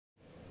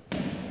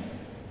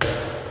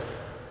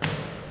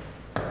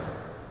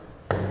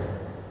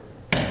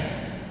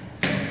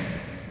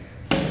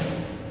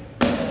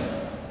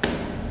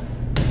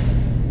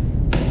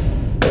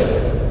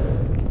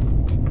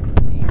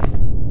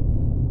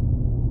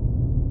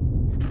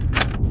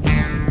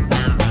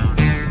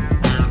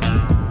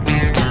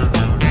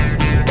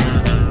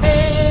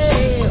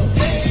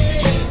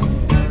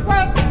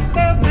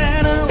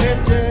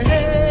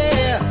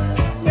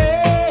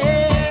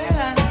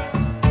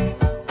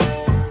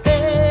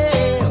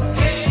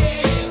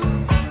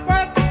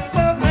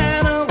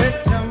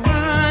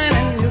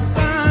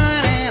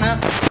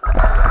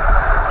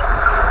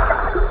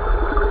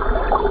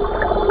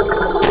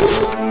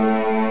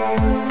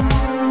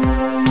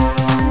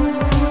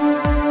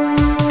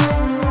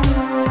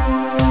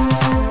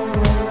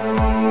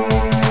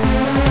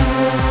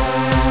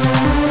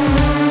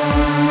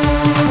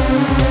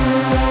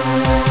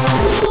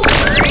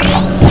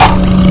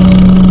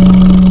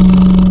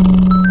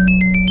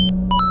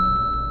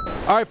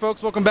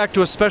folks, welcome back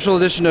to a special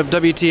edition of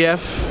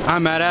WTF.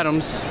 I'm Matt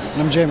Adams.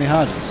 And I'm Jamie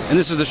Hodges. And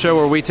this is the show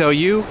where we tell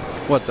you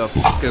what the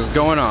f is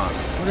going on.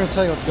 We're going to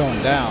tell you what's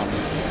going down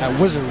at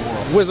Wizard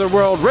World. Wizard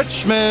World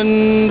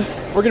Richmond.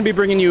 We're going to be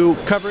bringing you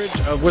coverage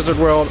of Wizard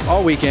World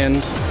all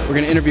weekend. We're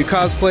going to interview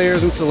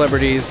cosplayers and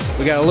celebrities.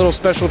 We got a little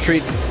special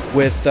treat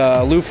with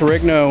Lou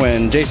Ferrigno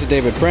and Jason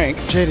David Frank.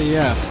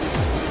 JDF.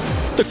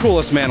 The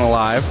coolest man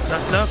alive.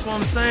 That's what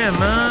I'm saying,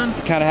 man.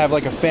 Kind of have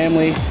like a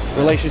family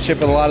relationship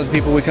with a lot of the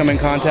people we come in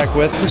contact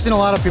with. We've seen a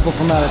lot of people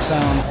from out of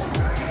town.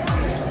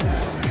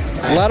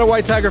 A lot of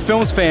White Tiger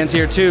Films fans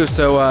here too,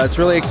 so it's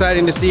really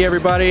exciting to see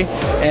everybody,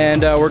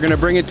 and we're going to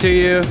bring it to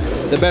you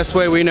the best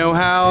way we know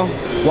how,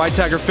 White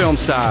Tiger Film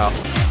style.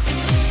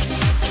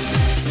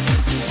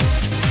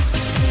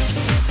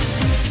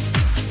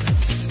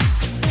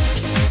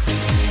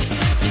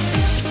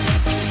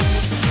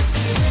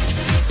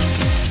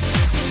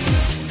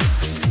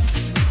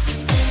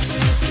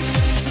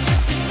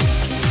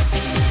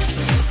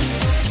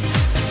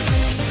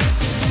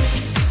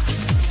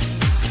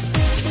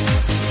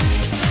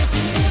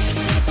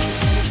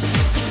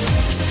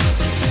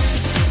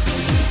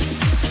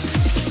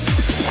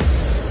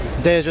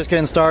 Day is just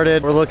getting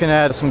started. We're looking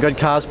at some good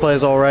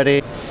cosplays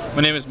already.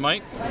 My name is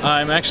Mike.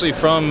 I'm actually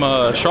from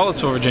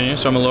Charlottesville, Virginia,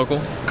 so I'm a local,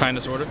 kind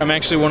of, sort of. I'm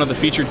actually one of the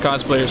featured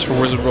cosplayers for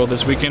Wizard World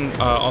this weekend,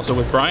 also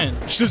with Brian.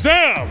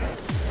 Shazam!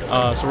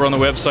 So we're on the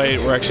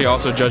website. We're actually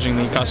also judging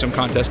the costume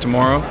contest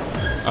tomorrow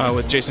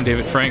with Jason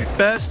David Frank.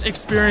 Best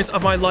experience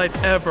of my life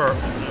ever.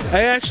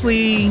 I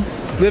actually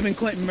live in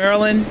Clinton,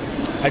 Maryland.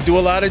 I do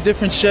a lot of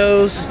different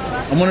shows.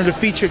 I'm one of the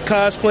featured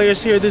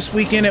cosplayers here this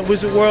weekend at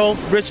Wizard World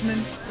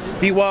Richmond.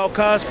 Bwilld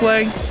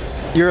Cosplay.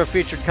 You're a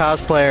featured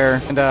cosplayer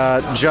and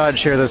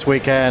judge here this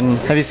weekend.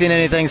 Have you seen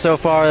anything so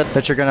far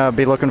that you're going to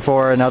be looking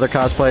for in other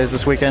cosplays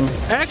this weekend?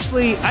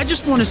 Actually, I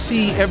just want to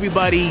see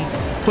everybody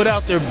put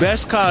out their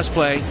best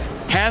cosplay,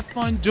 have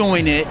fun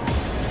doing it,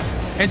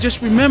 and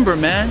just remember,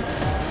 man,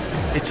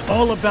 it's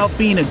all about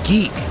being a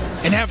geek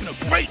and having a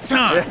great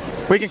time. Yeah.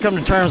 We can come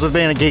to terms with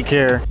being a geek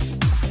here.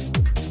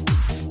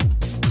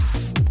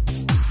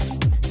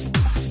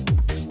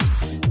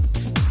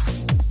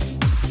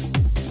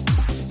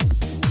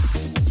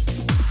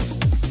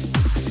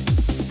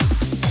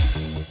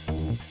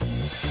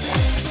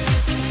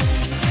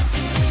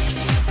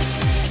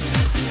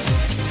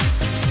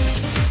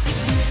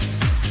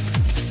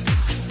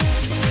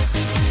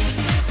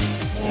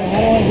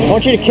 I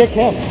want you to kick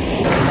him.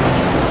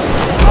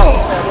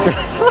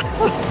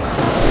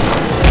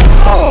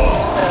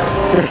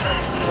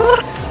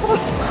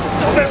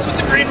 Don't mess with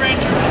the Green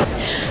Ranger.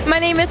 My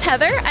name is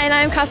Heather, and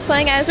I'm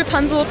cosplaying as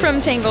Rapunzel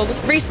from Tangled.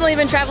 Recently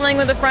been traveling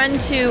with a friend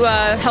to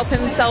help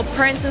him sell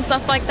prints and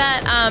stuff like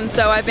that,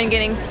 so I've been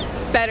getting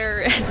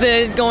better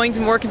at going to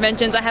more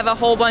conventions. I have a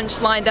whole bunch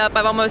lined up.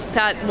 I've almost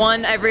got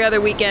one every other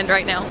weekend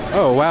right now.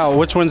 Oh wow,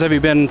 which ones have you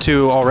been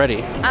to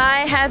already?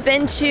 I have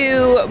been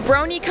to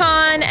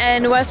BronyCon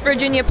and West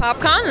Virginia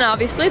PopCon, and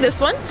obviously this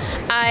one.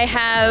 I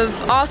have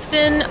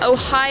Austin,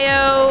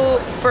 Ohio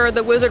for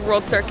the Wizard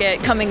World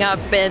circuit coming up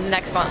in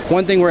next month.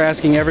 One thing we're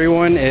asking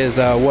everyone is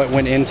what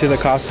went into the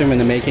costume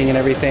and the making and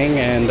everything,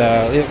 and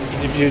if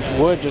you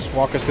would just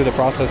walk us through the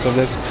process of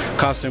this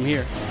costume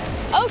here.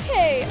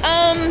 Okay,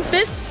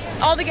 this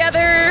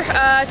altogether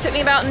took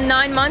me about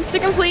 9 months to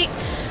complete.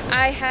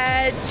 I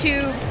had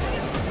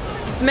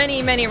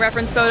many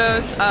reference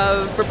photos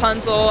of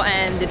Rapunzel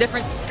and the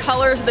different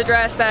colors of the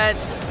dress that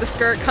the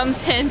skirt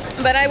comes in.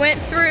 But I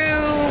went through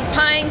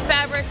buying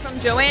fabric from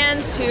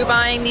Joann's to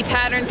buying the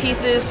pattern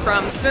pieces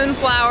from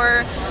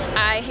Spoonflower.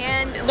 I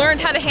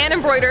learned how to hand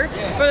embroider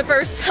for the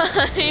first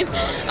time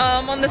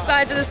on the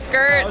sides of the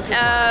skirt.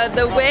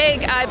 The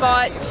wig, I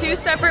bought 2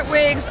 separate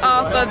wigs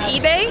off of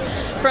eBay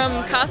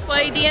from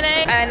Cosplay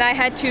DNA, and I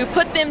had to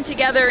put them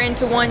together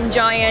into one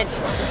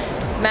giant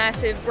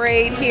massive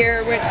braid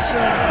here, which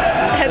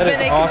has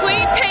been a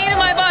complete pain in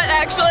my butt,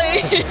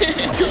 actually.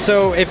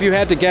 So if you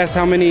had to guess,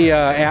 how many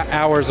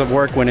hours of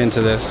work went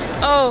into this?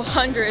 Oh,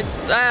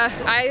 hundreds.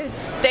 I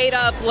stayed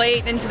up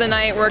late into the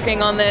night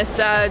working on this,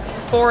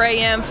 4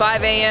 a.m.,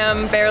 5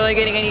 a.m., barely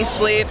getting any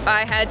sleep.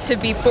 I had to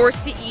be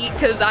forced to eat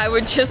because I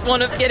would just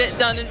want to get it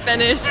done and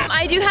finished.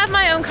 I do have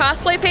my own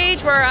cosplay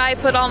page where I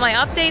put all my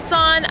updates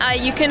on.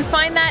 You can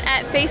find that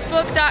at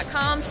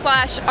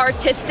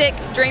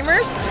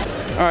facebook.com/artisticdreamers.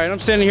 All right, I'm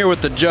standing here with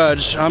the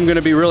judge. I'm going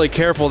to be really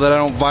careful that I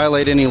don't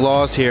violate any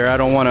laws here. I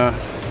don't want to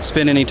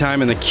spend any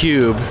time in the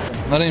cube.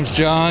 My name's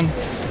John,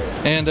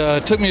 and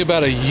it took me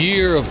about a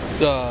year of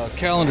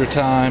calendar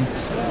time.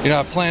 You know,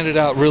 I planned it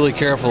out really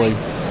carefully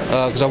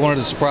because I wanted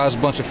to surprise a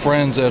bunch of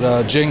friends at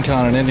Gen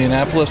Con in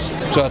Indianapolis.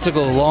 So I took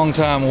a long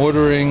time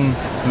ordering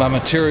my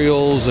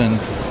materials and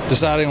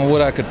deciding on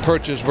what I could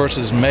purchase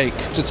versus make.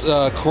 It's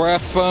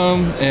craft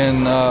foam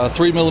in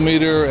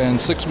 3mm and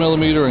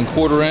 6mm and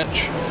 1/4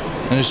 inch.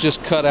 And it's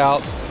just cut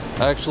out.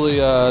 I actually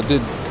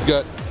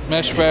got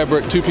mesh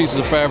fabric, 2 pieces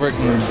of fabric,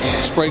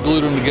 and spray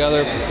glued them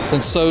together,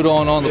 then sewed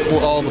on all the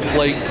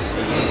plates.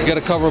 You got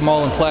to cover them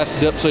all in plastic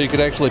dip so you could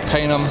actually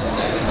paint them.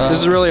 This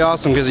is really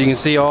awesome because you can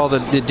see all the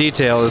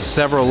detail. There's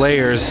several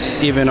layers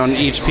even on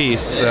each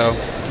piece. So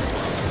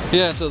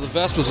yeah, so the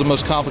vest was the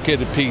most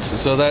complicated piece,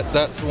 so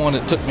that's the one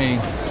that took me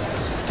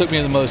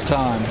the most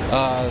time.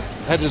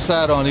 Had to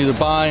decide on either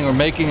buying or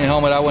making a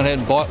helmet. I went ahead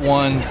and bought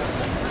one.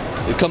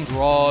 It comes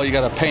raw, you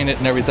got to paint it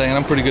and everything, and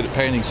I'm pretty good at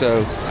painting,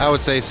 so I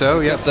would say so.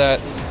 Yep.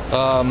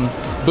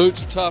 That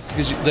boots are tough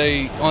because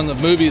on the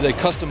movie they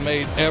custom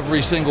made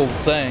every single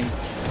thing,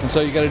 and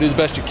so you got to do the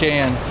best you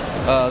can.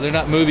 They're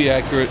not movie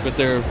accurate, but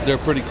they're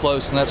pretty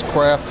close, and that's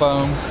craft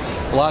foam,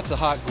 lots of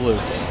hot glue.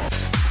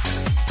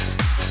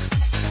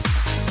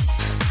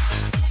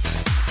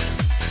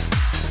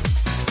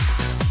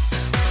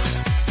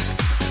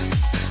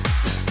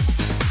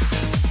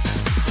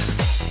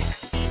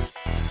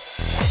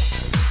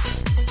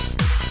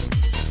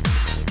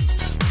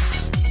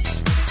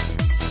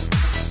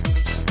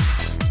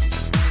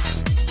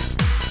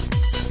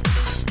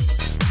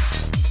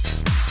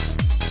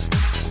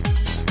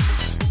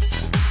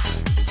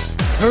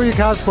 Who are you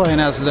cosplaying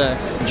as today?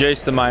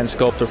 Jace the Mind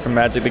Sculptor from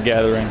Magic the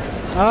Gathering.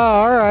 Oh,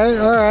 all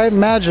right.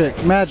 Magic.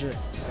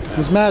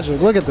 It's magic.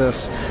 Look at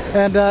this.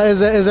 And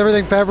is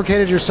everything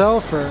fabricated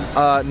yourself, or?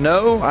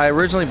 No, I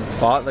originally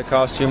bought the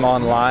costume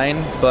online,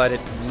 but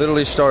it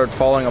literally started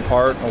falling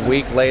apart a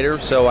week later,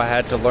 so I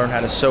had to learn how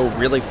to sew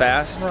really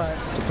fast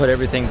to put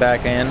everything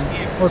back in.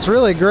 Well, it's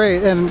really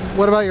great. And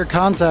what about your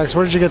contacts?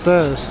 Where did you get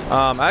those?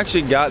 I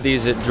actually got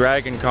these at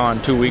Dragon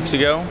Con 2 weeks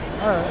ago.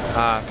 All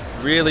right.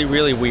 Really,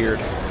 really weird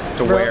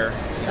to wear.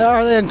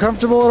 Are they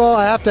uncomfortable at all?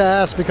 I have to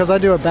ask because I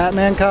do a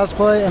Batman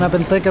cosplay and I've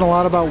been thinking a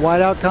lot about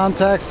whiteout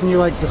contacts. Can you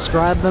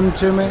describe them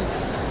to me?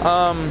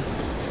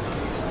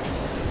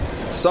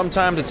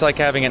 Sometimes it's like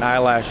having an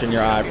eyelash in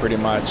your eye, pretty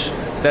much.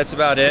 That's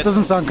about it. It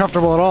doesn't sound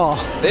comfortable at all.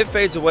 It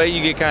fades away,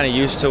 you get kind of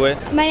used to it.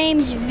 My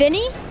name's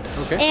Vinny,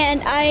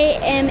 and I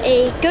am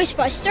a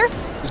Ghostbuster.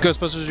 Is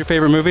Ghostbusters your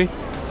favorite movie?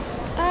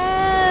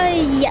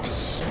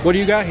 Yes. What do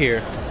you got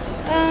here?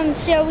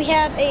 So we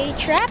have a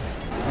trap.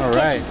 All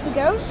right. Catches the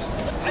ghost.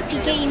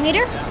 PKE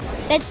meter.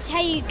 That's how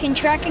you can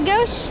track a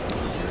ghost.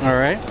 All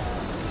right.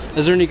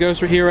 Is there any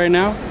ghosts here right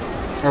now?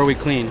 Or are we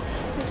clean?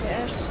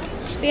 Yes.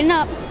 Speeding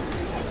up.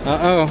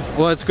 Uh-oh.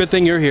 Well, it's a good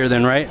thing you're here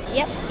then, right?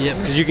 Yep. Yep,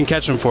 because you can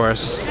catch them for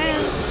us.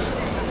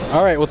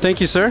 All right. Well,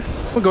 thank you, sir.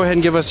 Well, go ahead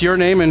and give us your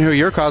name and who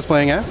you're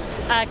cosplaying as.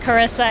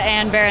 Carissa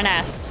and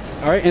Baroness.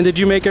 All right. And did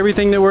you make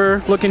everything that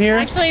we're looking here?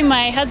 Actually,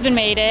 my husband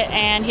made it,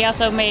 and he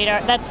also made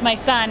that's my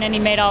son, and he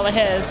made all of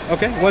his.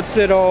 Okay. What's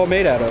it all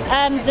made out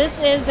of?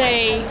 This is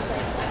a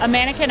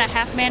mannequin, a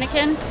half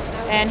mannequin,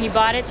 and he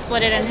bought it,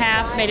 split it in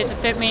half, made it to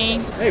fit me.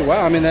 Hey,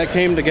 wow. I mean, that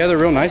came together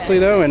real nicely,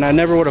 though, and I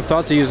never would have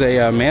thought to use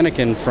a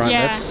mannequin front.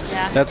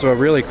 Yeah, That's a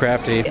really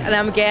crafty. And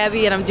I'm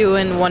Gabby, and I'm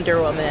doing Wonder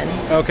Woman.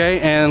 Okay,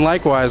 and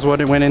likewise,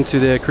 what went into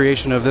the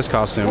creation of this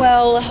costume?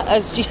 Well,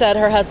 as she said,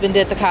 her husband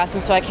did the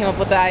costume, so I came up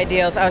with the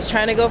ideas. I was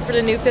trying to go for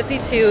the new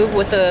 52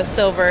 with the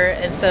silver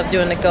instead of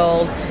doing the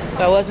gold.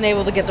 But I wasn't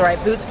able to get the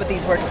right boots, but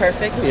these work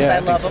perfect because I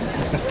love them.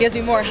 It gives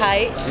me more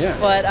height. Yeah.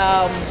 But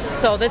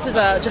so this is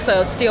just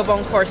a steel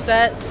bone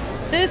corset.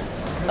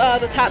 This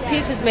the top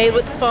piece is made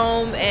with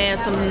foam and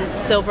some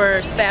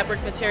silver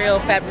fabric material,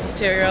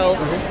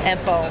 and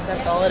foam.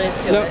 That's all it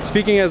is to it.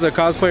 Speaking as a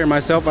cosplayer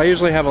myself, I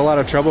usually have a lot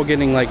of trouble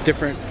getting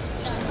different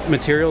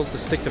materials to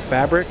stick to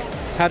fabric.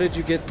 How did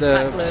you get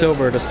the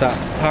silver to stop?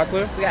 Hot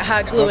glue? We got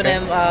hot glue and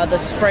then the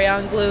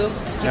spray-on glue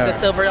to keep the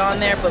silver on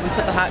there, but we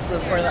put the hot glue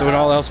for the... So when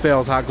all else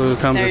fails, hot glue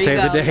comes to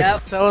save the day.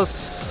 Yep. Tell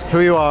us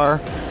who you are.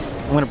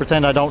 I'm going to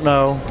pretend I don't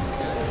know.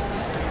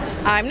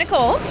 I'm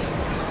Nicole.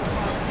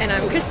 And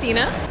I'm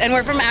Christina. And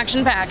we're from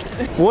Action Packed.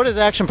 What is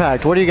Action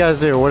Packed? What do you guys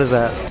do? What is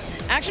that?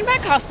 Action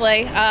Packed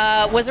Cosplay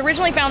was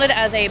originally founded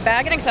as a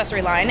bag and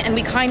accessory line, and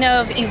we kind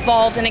of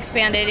evolved and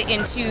expanded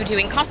into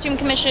doing costume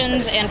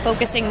commissions and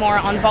focusing more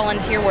on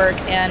volunteer work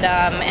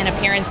and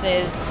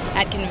appearances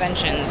at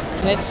conventions.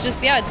 And it's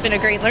just, it's been a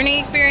great learning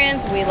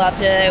experience. We love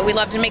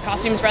to make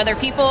costumes for other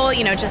people.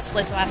 You know, just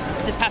this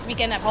past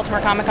weekend at Baltimore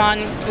Comic Con,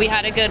 we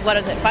had a good,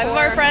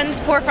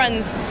 4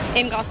 friends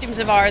in costumes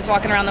of ours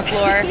walking around the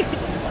floor.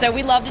 So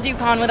we love to do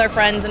con with our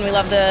friends, and we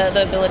love the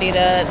ability to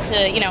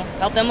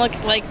help them look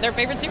like their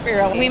favorite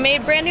superhero. We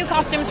made brand new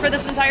costumes for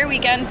this entire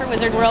weekend for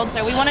Wizard World,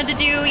 so we wanted to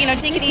do,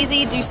 take it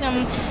easy, do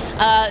some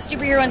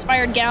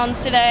superhero-inspired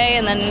gowns today,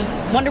 and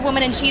then Wonder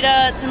Woman and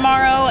Cheetah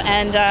tomorrow,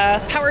 and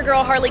Power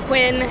Girl, Harley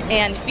Quinn,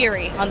 and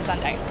Fury on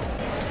Sunday.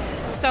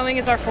 Sewing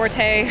is our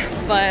forte,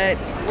 but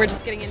we're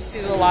just getting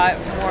into a lot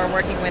more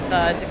working with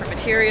different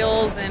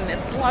materials, and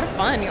it's a lot of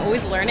fun. You're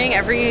always learning.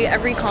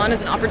 Every con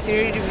is an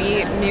opportunity to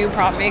meet new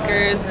prop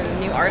makers and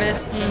new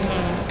artists.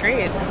 And it's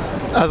great.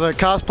 As a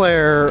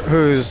cosplayer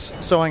whose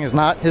sewing is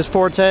not his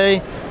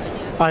forte,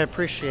 I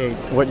appreciate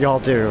what y'all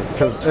do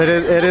because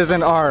it is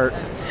an art.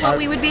 Well,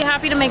 we would be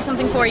happy to make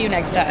something for you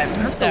next time.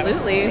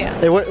 Absolutely.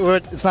 So,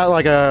 It's not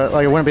like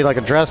it wouldn't be like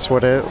a dress,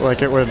 would it?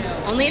 Like it would.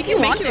 Only if you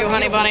want to,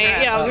 honey bunny.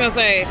 Yeah, I was gonna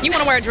say, if you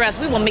want to wear a dress,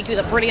 we will make you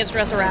the prettiest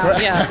dress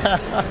around. Yeah.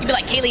 You'd be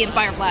like Kaylee in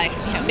Firefly.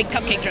 Big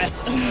cupcake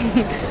dress.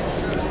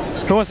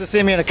 Who wants to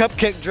see me in a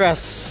cupcake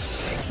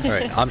dress? All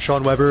right, I'm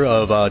Sean Weber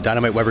of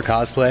Dynamite Weber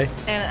Cosplay.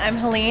 And I'm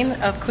Helene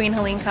of Queen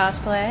Helene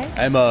Cosplay.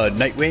 I'm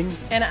Nightwing.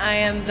 And I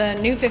am the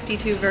new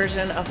 52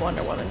 version of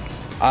Wonder Woman.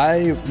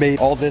 I made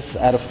all this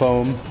out of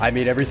foam. I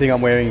made everything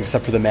I'm wearing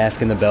except for the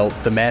mask and the belt.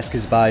 The mask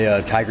is by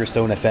Tiger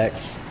Stone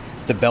FX.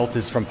 The belt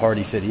is from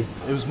Party City.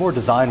 It was more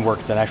design work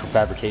than actual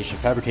fabrication.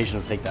 Fabrication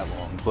doesn't take that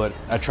long, but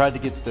I tried to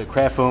get the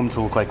craft foam to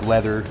look like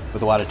leather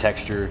with a lot of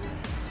texture,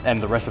 and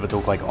the rest of it to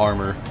look like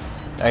armor.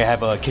 I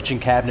have a kitchen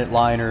cabinet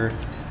liner.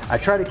 I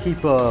try to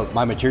keep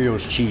my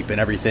materials cheap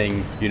and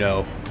everything, you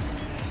know,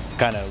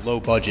 kind of low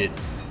budget,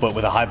 but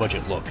with a high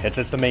budget look.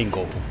 That's the main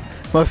goal.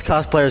 Most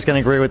cosplayers can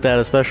agree with that,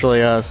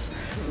 especially us.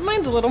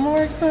 Mine's a little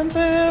more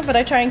expensive, but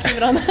I try and keep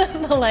it on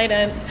the light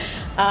end.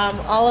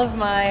 All of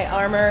my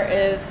armor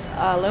is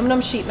aluminum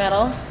sheet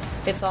metal.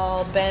 It's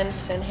all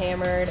bent and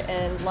hammered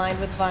and lined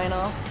with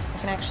vinyl. I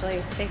can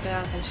actually take it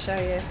out and show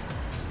you.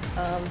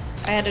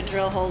 I had to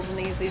drill holes in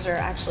these. These are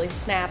actually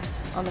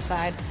snaps on the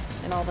side,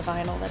 and all the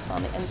vinyl that's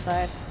on the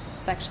inside.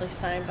 It's actually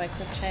signed by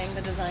Cliff Chang,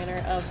 the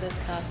designer of this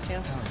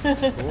costume.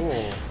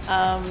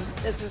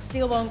 This is a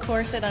steel bone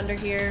corset under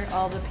here.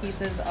 All the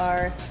pieces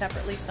are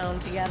separately sewn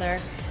together.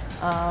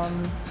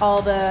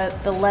 All the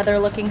leather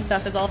looking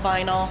stuff is all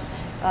vinyl.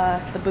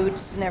 The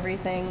boots and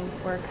everything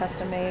were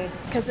custom made.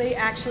 Because they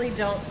actually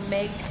don't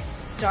make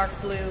dark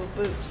blue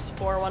boots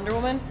for Wonder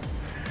Woman.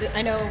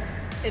 I know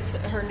it's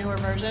her newer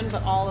version,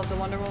 but all of the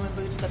Wonder Woman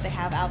boots that they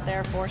have out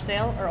there for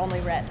sale are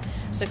only red.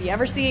 So if you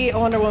ever see a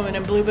Wonder Woman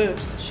in blue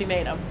boots, she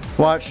made them.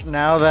 Watch,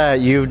 now that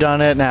you've done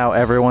it, now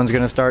everyone's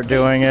gonna start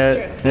doing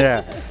it. True.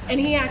 Yeah.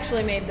 And he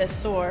actually made this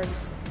sword.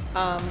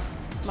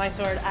 My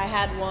sword, I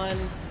had one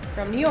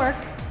from New York,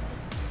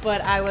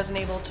 but I wasn't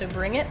able to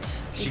bring it.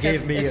 She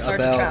gave me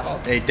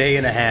about a day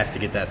and a half to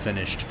get that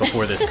finished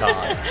before this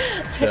con.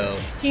 So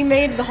he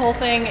made the whole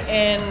thing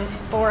in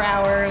 4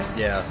 hours.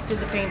 Yeah. Did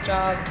the paint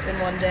job in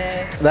 1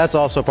 day. That's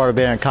also part of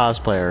being a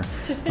cosplayer.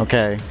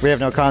 Okay, we have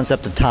no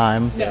concept of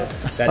time. No.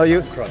 That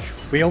time crush.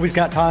 We always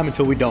got time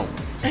until we don't.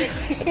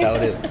 That's how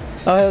it is.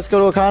 Oh, hey, let's go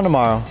to a con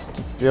tomorrow.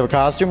 You have a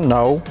costume?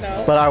 No.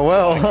 But I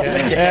will.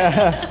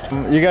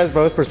 Yeah. You guys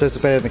both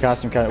participated in the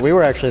costume con. We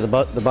were actually the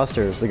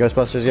Busters, the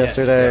Ghostbusters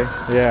yesterday.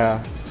 Yes.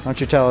 Yeah. Why don't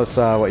you tell us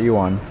what you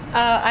won?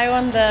 I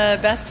won the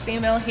Best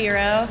Female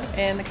Hero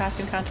in the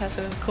costume contest.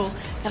 It was cool.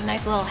 Got a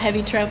nice little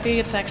heavy trophy.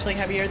 It's actually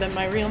heavier than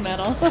my real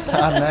medal.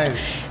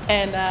 Nice.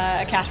 And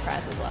a cash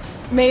prize as well.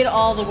 Made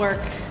all the work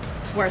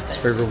worth it. It's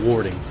very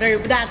rewarding.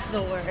 That's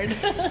the word.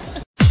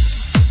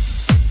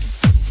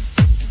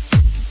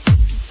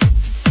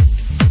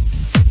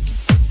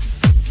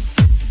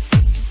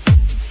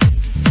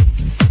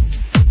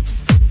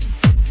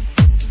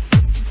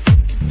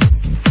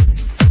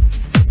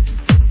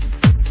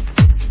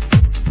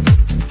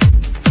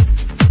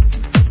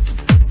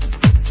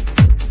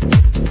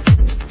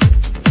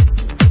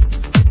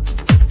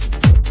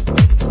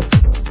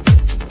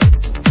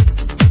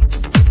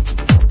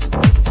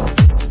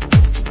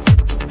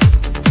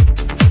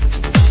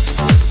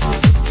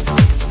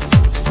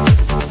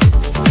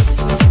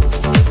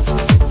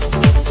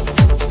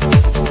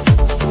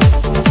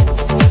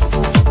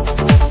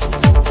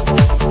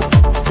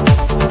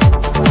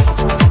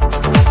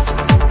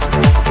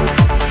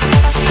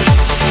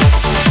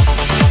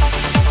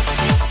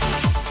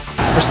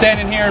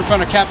 Standing here in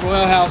front of Capitol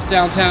Ale House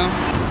downtown.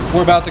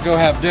 We're about to go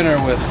have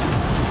dinner with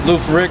Lou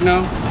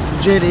Ferrigno.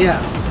 JDF.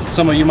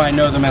 Some of you might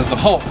know them as the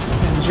Hulk.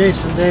 And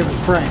Jason David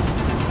Frank.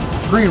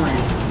 Green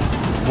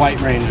Ranger. White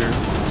Ranger.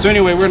 So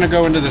anyway, we're gonna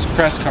go into this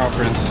press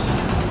conference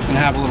and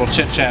have a little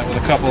chit chat with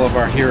a couple of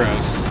our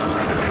heroes.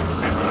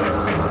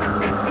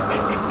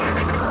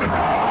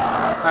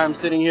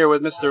 I'm sitting here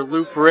with Mr.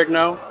 Lou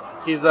Ferrigno.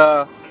 He's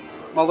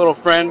my little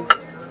friend,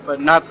 but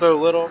not so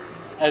little,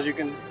 as you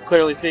can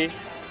clearly see.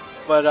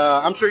 But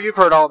I'm sure you've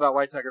heard all about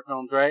White Tiger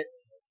Films, right?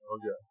 Oh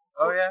yeah.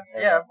 Oh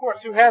yeah? Yeah, of course.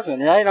 Who hasn't,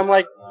 right? I'm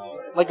like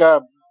a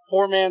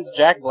poor man's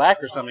Jack Black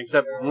or something,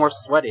 except more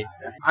sweaty.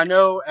 I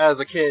know as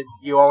a kid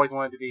you always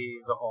wanted to be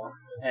the Hulk,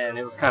 and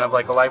it was kind of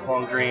like a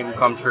lifelong dream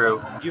come true.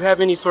 Do you have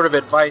any sort of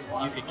advice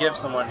that you could give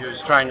someone who's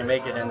trying to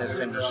make it in this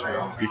industry?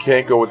 You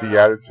can't go with the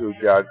attitude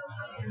that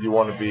you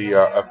want to be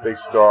a big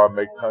star,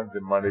 make tons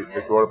of money.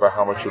 It's all about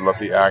how much you love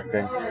the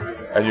acting,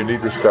 and you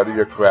need to study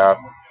your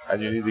craft. And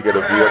you need to get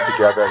a deal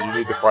together, and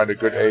you need to find a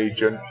good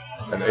agent,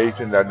 an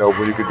agent that knows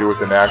what you can do as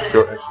an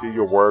actor and see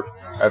your work,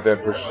 and then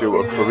pursue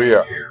a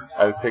career.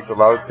 And it takes a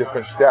lot of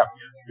different steps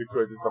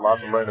because there's a lot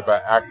to learn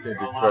about acting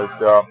because,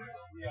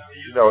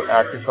 you know,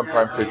 acting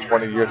sometimes takes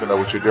 20 years to know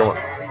what you're doing.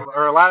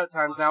 Or a lot of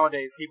times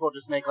nowadays, people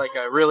just make like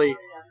a really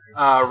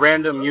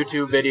random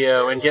YouTube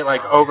video and get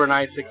like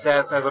overnight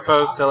success as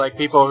opposed to like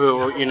people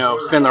who, you know,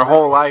 spend their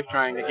whole life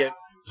trying to get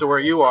to where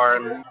you are.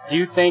 And do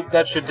you think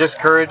that should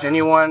discourage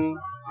anyone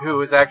who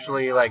is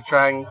actually like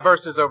trying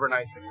versus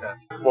overnight success?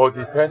 Well, it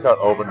depends on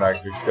overnight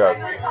success.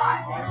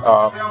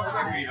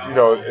 You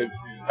know,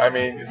 I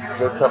mean,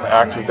 there's some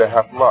actors that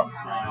have luck.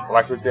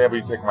 Like for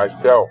example, you take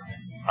myself.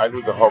 I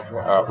knew the Hulk.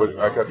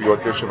 I got the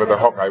audition for the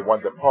Hulk. I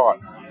won the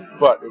part,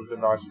 but it was a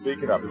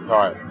non-speaking at the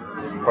time.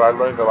 but I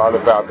learned a lot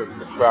about the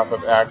craft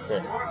of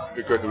acting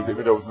because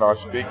even though it was not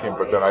speaking,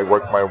 but then I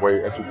worked my way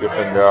into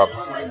different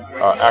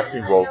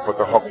acting roles, but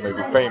the Hulk made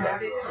me famous.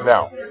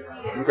 Now,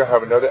 you can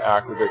have another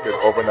actor that gets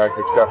overnight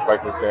success,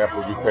 like for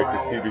example, you take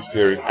the TV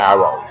series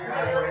Arrow.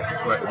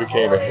 It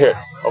became a hit.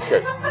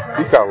 Okay,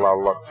 he got a lot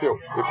of luck too.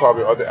 There's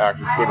probably other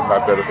actors good and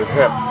not better than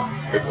him.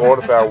 It's all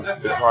about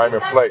the time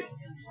and place.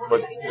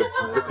 But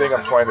the thing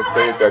I'm trying to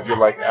say is that you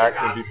like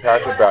acting, be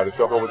passionate about it.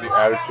 So go with the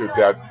attitude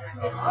that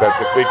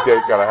the big day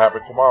is going to happen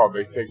tomorrow.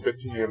 It may take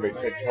 15 years, it may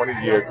take 20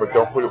 years, but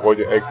don't put all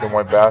your eggs in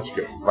one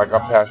basket. Like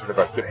I'm passionate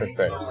about different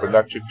things, but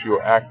not just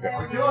pure acting.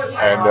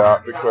 And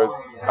because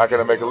I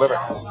got to make a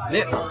living.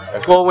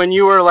 Yeah. Well, when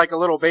you were like a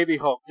little baby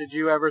Hulk, did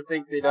you ever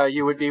think that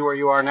you would be where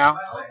you are now?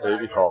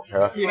 Baby Hulk,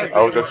 huh? I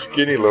was a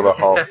skinny little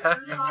Hulk.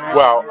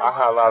 Well, I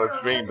had a lot of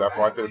dreams. I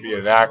wanted to be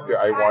an actor.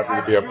 I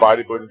wanted to be a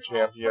bodybuilding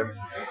champion.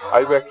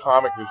 I read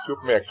comics, the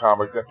Superman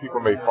comics, and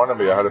people made fun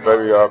of me. I had a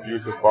very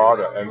abusive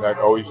father, and I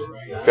always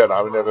said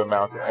I would never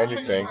amount to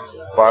anything.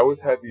 But I always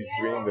had these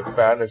dreams of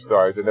fantasies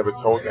I never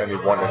told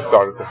anyone that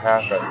started to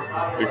happen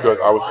because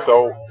I was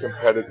so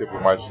competitive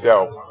with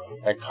myself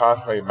and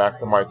constantly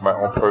maximize my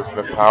own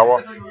personal power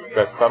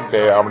that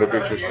someday I'm going to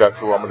be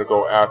successful, I'm going to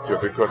go after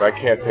it because I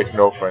can't take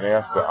no for an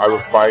answer. I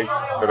will fight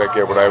till I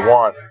get what I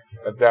want.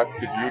 And that's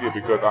the beauty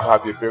because I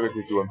have the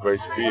ability to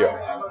embrace fear.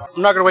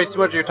 I'm not going to waste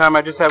too much of your time.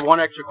 I just have one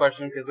extra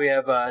question because we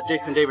have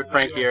Jason David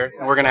Frank here,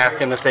 and we're going to ask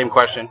him the same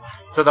question.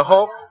 So the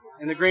Hulk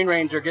and the Green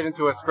Ranger get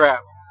into a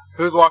scrap.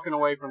 Who's walking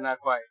away from that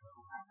fight?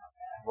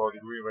 Well, the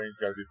Green Ranger's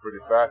got to be pretty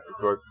fast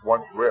because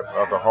one whip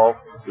of the Hulk,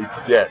 he's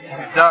dead.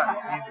 He's done.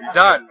 He's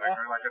done.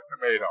 Like a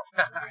tomato.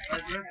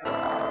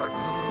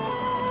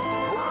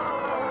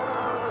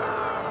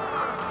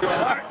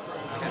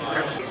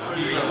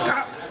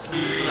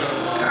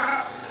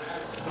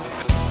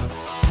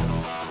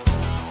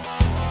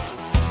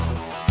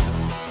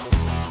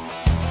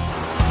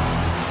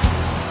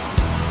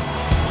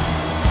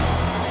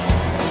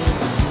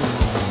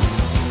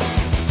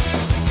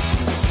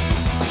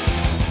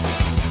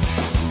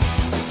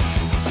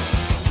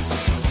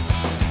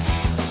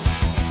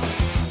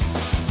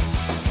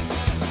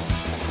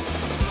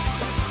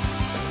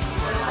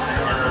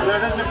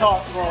 There's been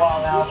talks for a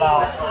while now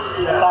about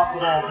the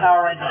possible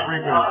Power Rangers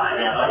reboot.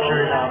 I'm sure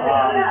you know.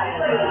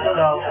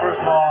 So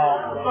first of all,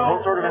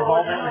 what sort of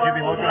involvement would you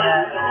be looking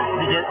at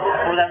to get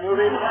for that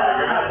movie?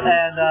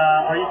 And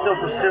are you still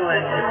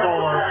pursuing the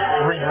solo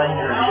Green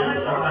Ranger?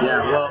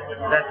 Yeah, well,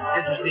 that's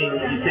interesting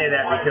you say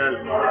that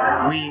because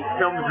we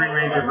filmed the Green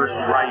Ranger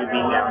versus Ryu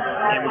Beatdown,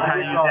 and we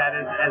kind of used that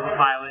as a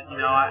pilot. You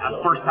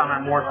know, first time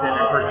I morphed in,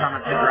 the first time I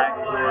said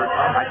Dragon Sword,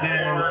 I did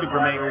it in the Super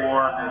Mega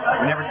War.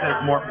 We never said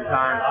it's morphing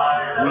time.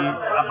 We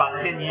about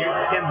 10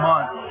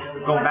 months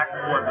going back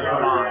and forth with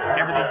Salon.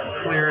 Everything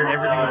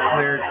was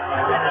cleared.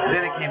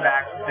 Then it came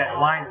back that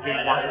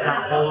Lionsgate wants to kind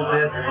of hold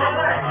this.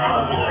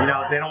 You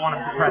know, they don't want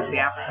to suppress the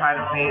appetite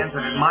of fans.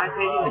 And in my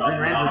opinion, the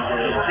Green Ranger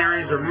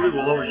series or movie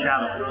will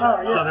overshadow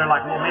it. So they're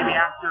like, well, maybe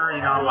after,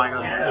 you know, I'm like,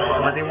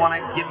 okay. But they want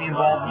to get me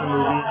involved in the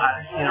movie.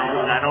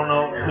 I don't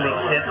know to the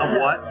extent of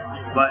what.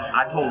 But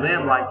I told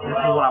them, like, this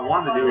is what I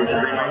wanted to do, is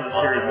the Green Ranger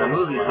series in the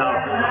movie. So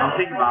I'm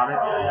thinking about it.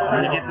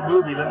 When you get the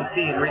movie, let me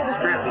see and read the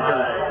script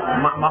because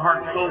my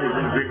heart and soul was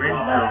in the Green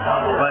Ranger film.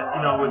 But,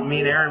 you know, with me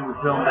and Aaron, we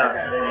filmed a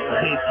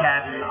Taze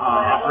Cadden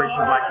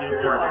Operation Black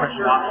Unicorn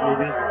Special Ops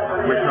movie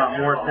with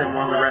Morrison,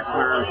 one of the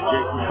wrestlers,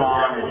 Jason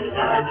Vaughn.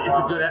 It's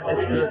good,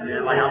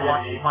 man. Like, I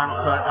watched the final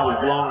cut. I was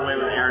blown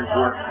away with Aaron's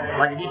work.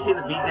 Like, have you seen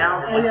the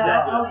Beatdown?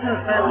 Yeah, I was going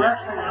to say, we're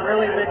actually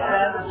really big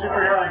fans of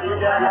superhero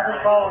Beatdown. I've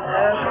been following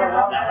Aaron for a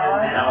long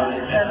time.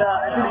 And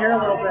I did hear a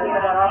little bit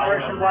about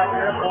Operation Black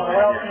Unicorn.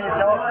 What else can you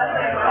tell us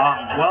about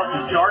it? Well,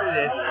 we started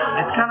it.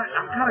 I'm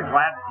kind of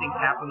glad things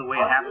happened the way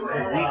it happened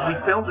because we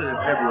filmed it in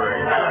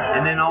February,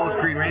 and then all this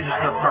Green Ranger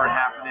stuff started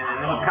happening,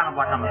 and it was kind of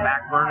like on the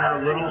back burner a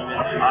little.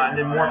 And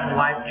then More from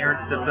Life, Aaron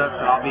stepped up,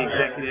 said I'll be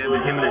executive,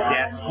 and him and his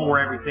dad score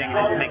everything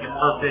and just make it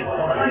perfect.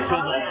 We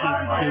sold it to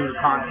season 2 to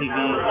Con TV,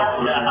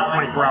 which is a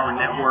 24-hour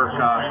network,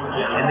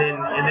 and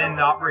then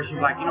the Operation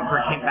Black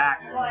Unicorn came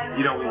back.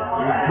 You know, we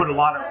put a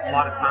lot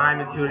of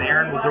time into it.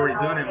 Aaron was already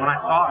doing it. When I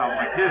saw it, I was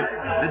like, dude,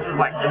 this is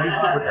like the new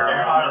superhero.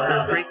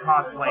 There's great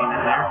cosplaying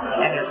in there,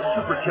 and there's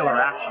super killer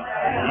action.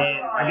 And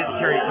I get to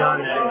carry a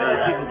gun, and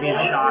there's people being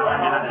shot. I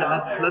mean, I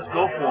said, let's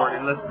go for it,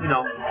 and let's, you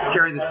know,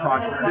 carry this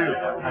project through.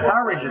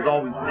 Power Rangers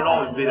it'll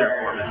always be there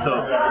for me. So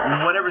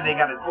whatever they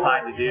got to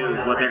decide to do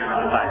is what they're going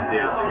to decide to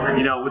do.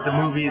 You know, with the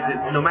movies,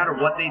 no matter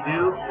what they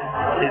do,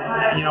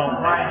 you know,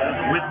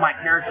 with my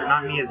character,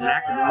 not me as an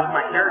actor, but with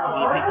my character,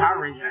 you pick Power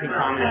Rangers, pick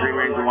Tommy, Green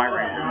Ranger, White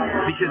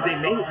Ranger, because they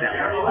made it that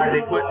way.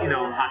 They put, you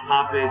know, Hot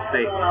Topics.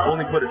 They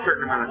only put a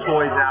certain amount of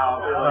toys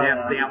out.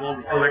 They have all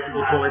these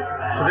collectible toys,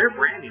 so they're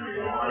branding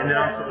it. And then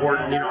I'm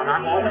supporting, you know, and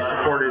I've always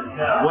supported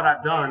what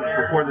I've done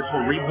before this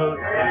whole reboot,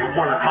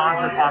 before the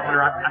cons were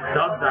popular. I've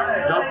dug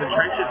the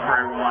trenches for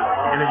everyone,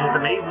 and it's just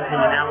amazing to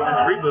me now with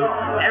this reboot.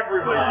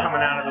 Everybody's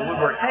coming out of the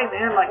woodworks. Hey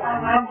man, like,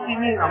 come see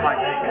me. And I'm like,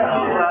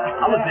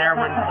 I was there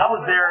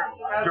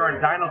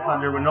during Dino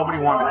Thunder when nobody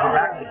wanted to come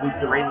back to boost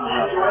the ratings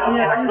up.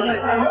 Yeah, it seems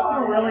like you're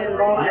still really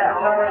involved in the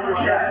Power Rangers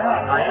show.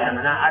 Yeah, I am,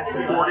 and I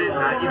support it, and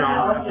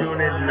I'm doing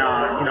it in,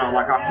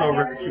 like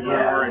October, the Super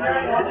War, and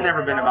it's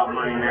never been about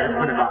money, man. It's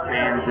been about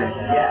fans,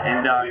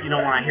 and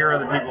when I hear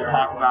other people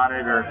talk about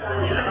it,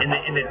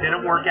 and it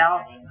didn't work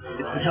out,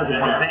 it's because of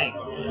one thing.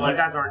 You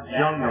guys aren't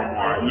young no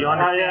more. You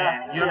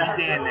understand. You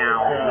understand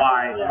now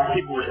why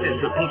people were sent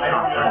to a peace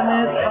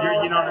conference.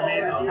 You know what I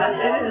mean? It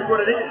is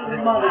what it is.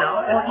 It's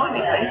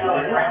money,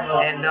 basically.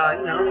 And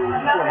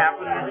that's what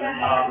happened.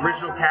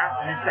 Original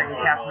cast, new second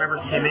cast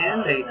members came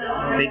in. They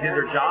did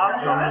their job.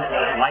 Some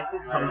liked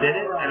it, some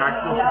didn't, and I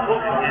still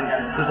support it. And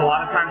there's a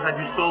lot of times I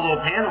do solo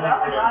panels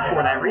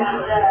for that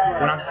reason.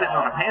 When I'm sitting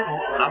on a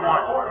panel, I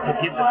want to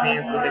give the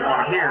fans what they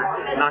want to hear,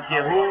 not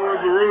give, oh,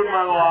 it ruined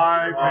my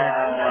life.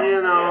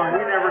 And, we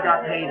never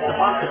got paid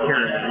sponsor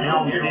carriage, and they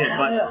always did,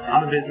 but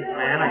I'm a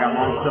businessman, I got a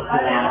lot of stuff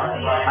going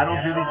on. I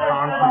don't do these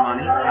cons for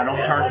money, I don't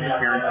charge an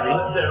appearance fee,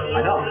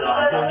 I don't.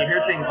 So when you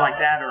hear things like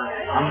that, or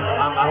I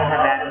don't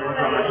have that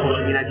on my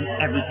social media, I do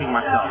everything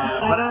myself.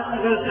 But I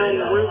gotta tell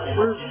you,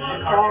 we're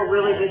all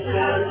really big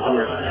fans.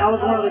 I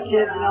was one of the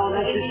kids in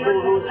elementary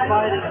school who was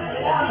fighting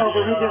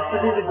over who gets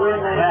to be the Green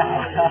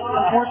Ranger.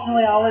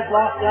 Unfortunately, I always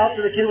lost out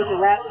to the kid with the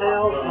rat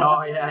tails.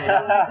 Oh,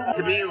 yeah.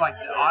 To me, like,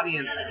 the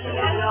audience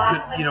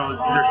could,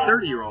 there's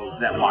 30-year-olds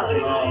that watch me.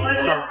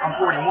 So I'm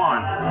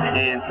 41,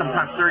 and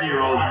sometimes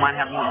 30-year-olds might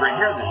have more gray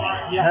hair than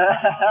me.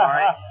 All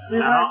right?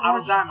 I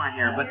don't dye my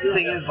hair, but the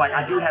thing is, like,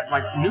 I do have,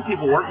 like, new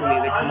people work with me,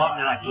 they come up and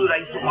they're like, dude, I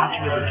used to watch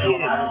you as a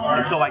kid.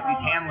 And so, like, these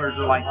handlers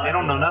are like, they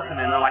don't know nothing,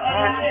 and they're like, can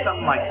I ask you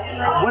something, like,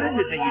 what is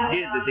it that you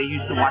did that they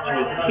used to watch you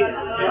as a kid?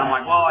 And I'm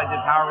like, well, I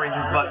did Power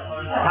Rangers, but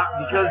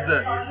because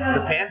the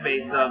fan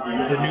base of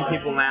the new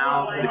people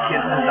now, to the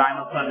kids from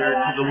Dino Thunder,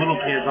 to the little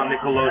kids on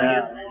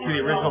Nickelodeon, to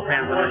the original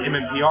fans of the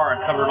MMPR,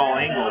 I've covered all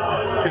angles,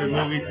 to the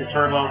movies, to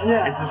Turbo,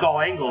 it's just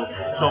all angles.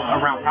 So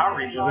around Power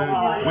Rangers,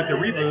 and with the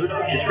reboot,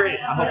 it's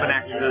great. I hope an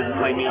actor doesn't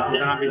play me, because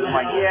then I'll be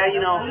like,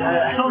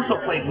 yeah, so-so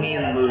played me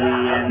in the movie,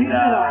 and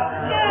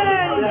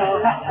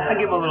I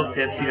give him a little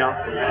tips,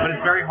 but it's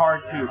very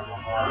hard to,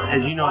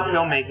 as you know,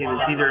 filmmaking,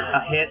 it's either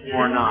a hit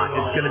or not.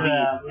 It's going to be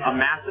a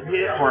massive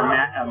hit or a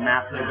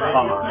massive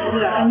bummer.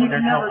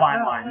 There's no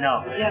fine line,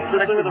 no.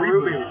 Especially with the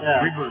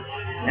reboots.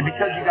 And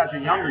because you guys are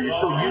younger, you're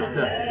so used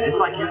to, it's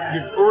like you're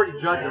already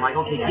judging, like,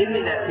 okay, give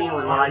me that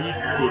feeling when I used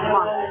to see it. Come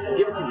on,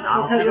 give it to me. I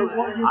don't feel it.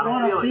 I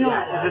don't feel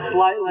it. If it's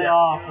slightly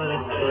off.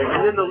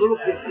 And then the little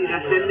kids see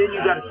that, then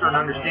you got to start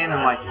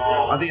understanding, like,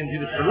 are they going to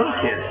do this for little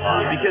kids?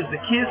 Because the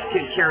kids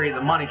can carry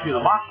the money through the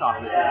box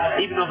office.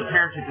 Even though the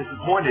parents are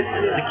disappointed,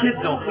 the kids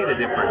don't see the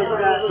difference.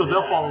 So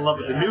they'll fall in love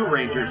with the new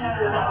Rangers.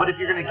 But if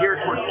you're going to gear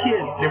it towards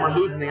kids, then we're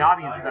losing the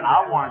audience that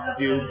I wanted to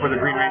do for the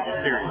Green Ranger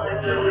series.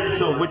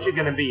 So which is it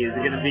going to be? Is it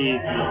going to be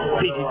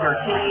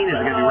PG-13? Is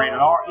it going to be rated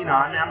R?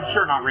 I'm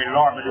sure not rated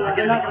R, but is it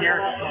going to be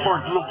geared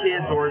towards little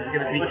kids, or is it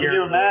going to be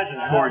geared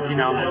towards,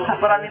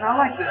 But I mean, I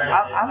like the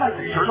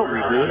Turtle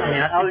reboot. I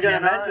mean, I was going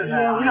to mention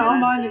that. I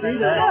don't mind it either.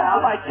 Yeah, I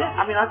liked it.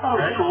 I mean, I thought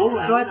it was cool.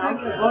 So I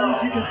think as long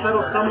as you can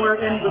settle somewhere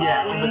in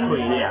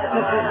between,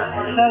 just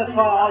to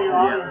satisfy all your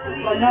audiences.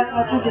 And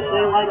I think if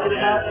they like it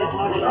as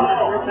much as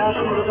you're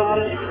passionate about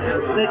it,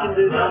 they can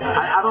do that.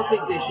 I don't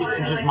think they should,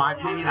 in just my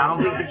opinion, I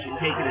don't think they should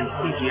take it and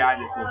CGI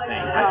this whole thing.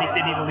 I think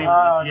they need to leave it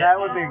legit. That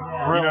would be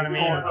really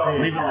cool.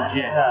 Leave it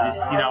legit. Yeah.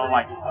 Just,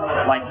 like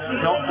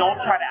don't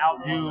try to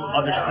outdo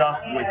other stuff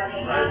with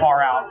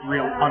far out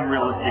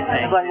unrealistic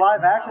things. It's like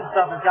live action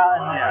stuff has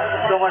gotten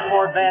so much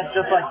more advanced,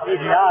 just like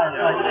CGI.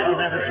 It's like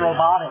even if it's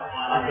robotics,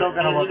 it's still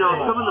gonna look cool.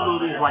 Some of the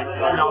movies, like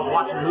I was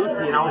watching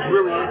Lucy and I was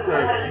really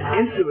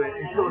into it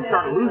until it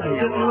started losing me.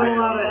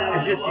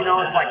 It's just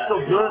it's like so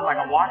good. Like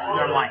I'm watching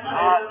it, I'm like,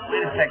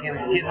 wait a second,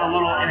 it's getting a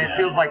little, and it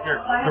feels like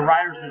the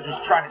writers are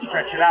just trying to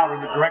stretch it out,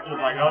 and the director's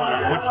like, oh,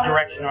 which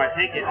direction do I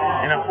take it?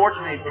 And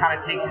unfortunately, it kind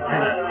of takes it to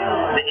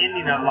the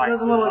ending of like,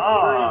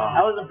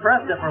 I was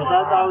impressed at first.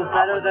 I thought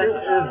it was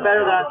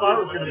better than I thought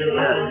it was going to be.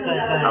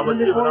 I was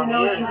too, but on the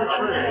end,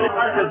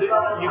 because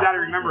you got to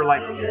remember,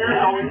 like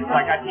it's always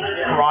like I teach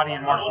karate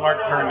and martial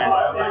arts tournaments.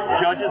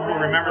 Judges will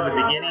remember the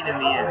beginning and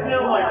the end.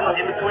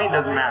 In between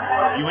doesn't matter.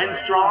 You end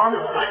strong,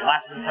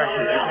 last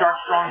impressions. You start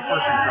strong,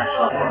 first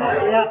impression.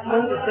 Yeah, it's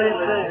the same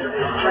thing.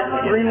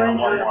 Green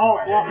Ranger and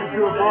Hulk walk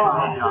into a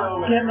bar,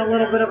 getting a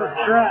little bit of a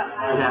scrap.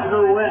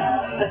 Who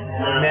wins?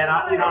 Man,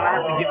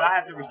 I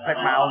have to respect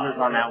my elders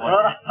on that one.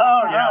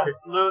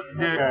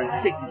 Dude,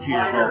 62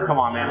 years old. Come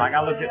on, man. Like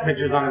I looked at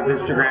pictures on his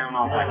Instagram and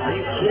I was like, are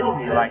you kidding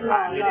me? Like,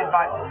 I mean, if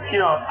I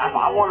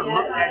want to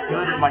look that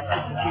good at like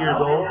 62 years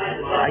old,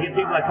 I get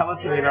people that come up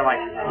to me and they're like,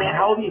 man,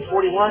 how old are you?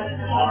 41?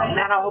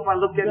 Man, I hope I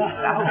look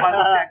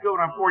that good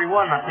when I'm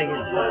 41. And I'm thinking,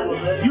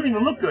 you don't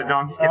even look good. No,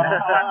 I'm just kidding.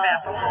 That's not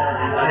that fast.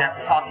 Yeah,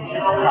 talking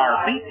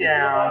superpower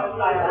beatdown.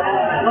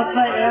 Let's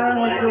say Aaron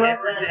was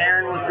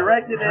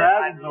directed it.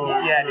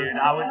 Yeah, dude.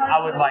 I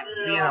would like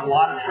be in a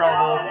lot of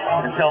trouble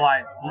until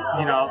I,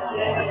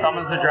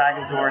 summons the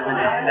Dragon Zord and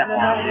then just step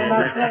on it.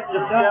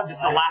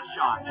 Just the last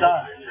shot.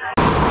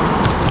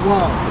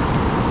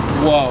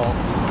 Whoa.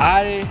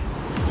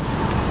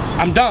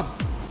 I'm dumb.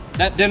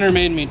 That dinner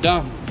made me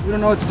dumb. We don't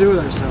know what to do with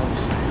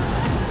ourselves.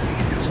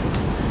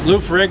 Lou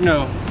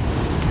Ferrigno.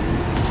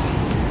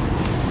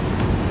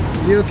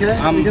 You okay?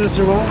 Are you gonna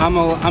survive?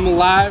 I'm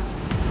alive.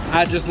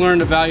 I just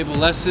learned a valuable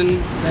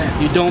lesson.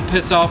 Man. You don't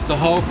piss off the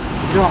Hulk.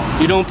 No.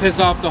 You don't piss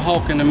off the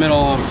Hulk in the middle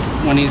of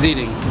when he's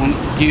eating. When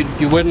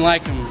you wouldn't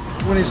like him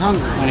when he's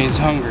hungry. When he's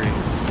hungry.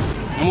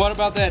 And what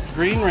about that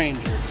Green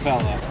Ranger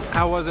fella?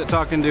 How was it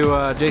talking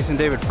to Jason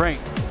David Frank?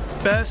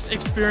 Best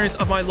experience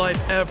of my life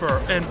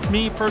ever. And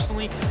me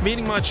personally,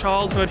 meeting my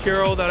childhood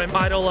hero that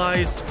I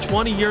idolized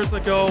 20 years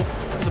ago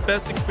was the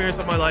best experience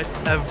of my life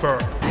ever.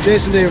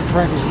 Jason David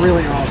Frank was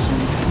really awesome,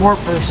 more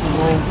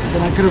personable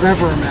than I could have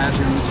ever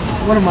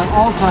imagined. One of my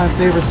all-time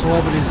favorite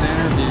celebrities to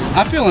interview.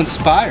 I feel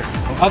inspired.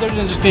 Other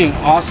than just being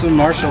awesome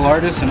martial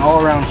artist and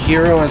all-around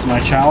hero as my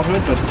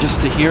childhood, but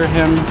just to hear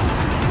him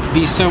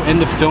be so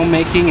into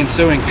filmmaking and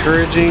so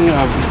encouraging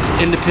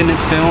of independent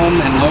film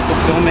and local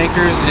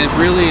filmmakers,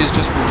 it really is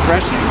just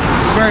refreshing.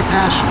 He's very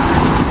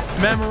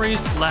passionate.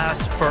 Memories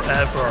last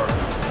forever.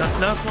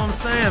 That's what I'm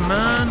saying,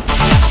 man.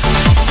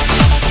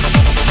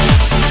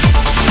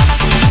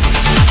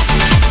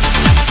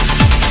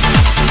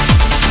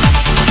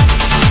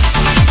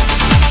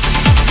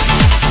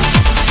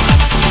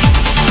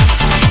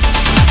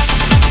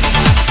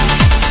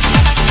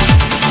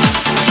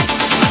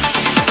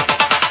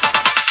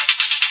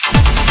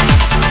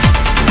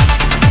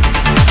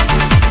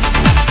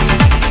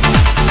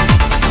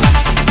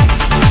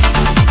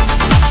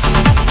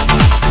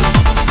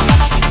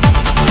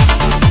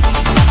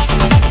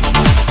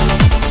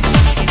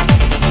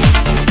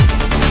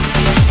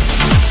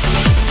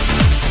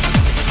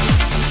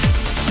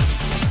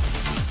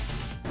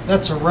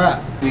 That's a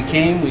wrap. We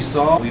came, we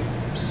saw, we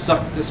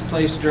sucked this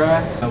place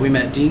dry. We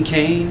met Dean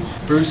Cain,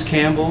 Bruce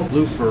Campbell,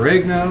 Lou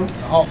Ferrigno,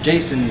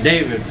 Jason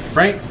David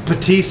Frank,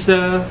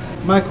 Batista,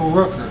 Michael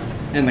Rooker,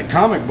 and the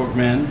comic book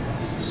men.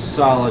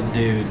 Solid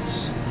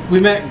dudes. We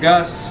met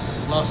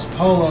Gus. Los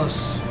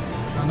Polos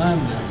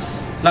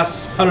Hernandez.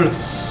 Las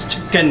Polos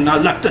Chicken, I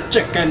love the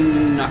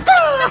chicken.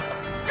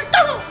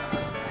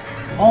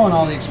 All in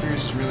all, the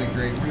experience is really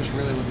great. We're just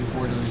really looking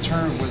forward to the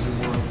return of Wizard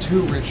World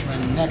to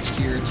Richmond next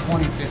year,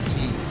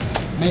 2015.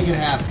 Make it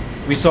happen.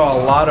 We saw a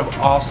lot of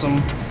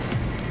awesome,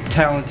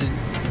 talented,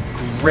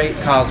 great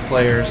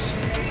cosplayers.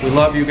 We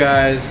love you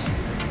guys.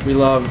 We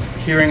love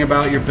hearing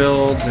about your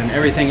builds and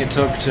everything it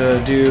took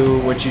to do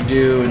what you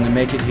do and to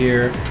make it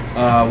here.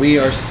 We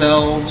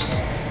ourselves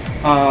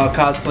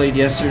cosplayed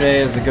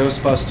yesterday as the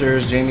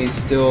Ghostbusters. Jamie's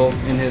still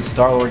in his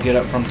Star-Lord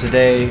getup from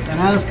today. And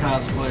as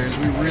cosplayers,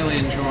 we really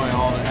enjoy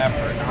all the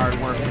effort and hard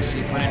work we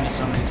see put into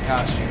some of these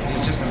costumes.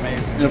 It's just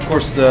amazing. And of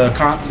course, the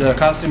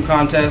costume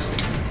contest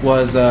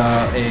was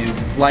a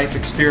life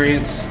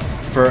experience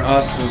for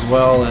us as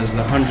well as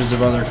the hundreds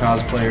of other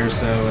cosplayers.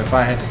 So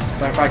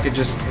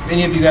if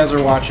any of you guys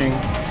are watching,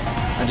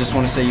 I just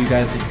want to say you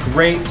guys did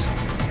great.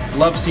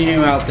 Love seeing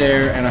you out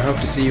there, and I hope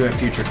to see you at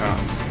future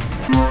cons.